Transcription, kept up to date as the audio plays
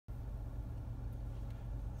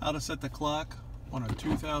How to set the clock on a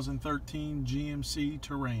 2013 GMC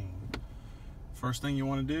Terrain. First thing you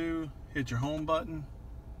want to do, hit your home button.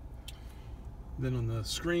 Then on the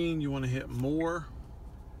screen you want to hit more,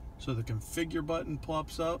 so the configure button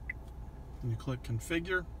pops up and you click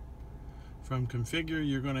configure. From configure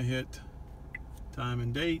you're going to hit time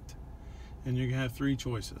and date, and you're going to have three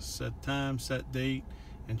choices: set time, set date,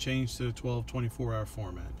 and change to 12-24-hour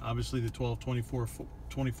format. Obviously the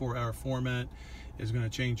 12-24-hour format is going to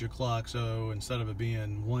change your clock, so instead of it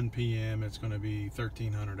being 1 p.m. it's going to be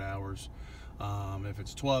 1300 hours. If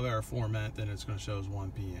it's 12-hour format, then it's going to show as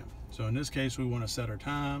 1 p.m. So in this case we want to set our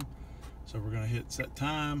time, so we're going to hit set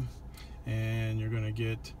time, and you're going to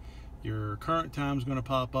get your current time is going to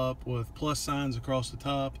pop up with plus signs across the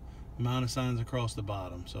top, minus signs across the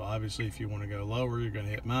bottom. So obviously if you want to go lower, you're going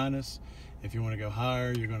to hit minus. If you want to go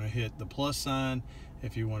higher, you're going to hit the plus sign.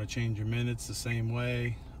 If you want to change your minutes the same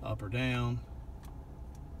way, up or down.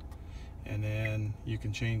 And then you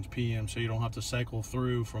can change PM, so you don't have to cycle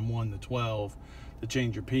through from 1 to 12 to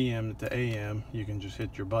change your PM to AM. You can just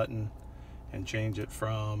hit your button and change it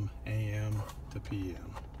from AM to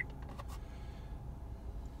PM.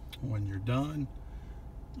 When you're done,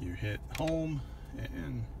 you hit home,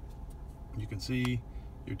 and you can see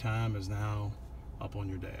your time is now up on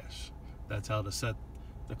your dash. That's how to set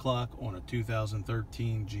the clock on a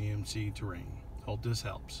 2013 GMC Terrain. Hope this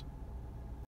helps.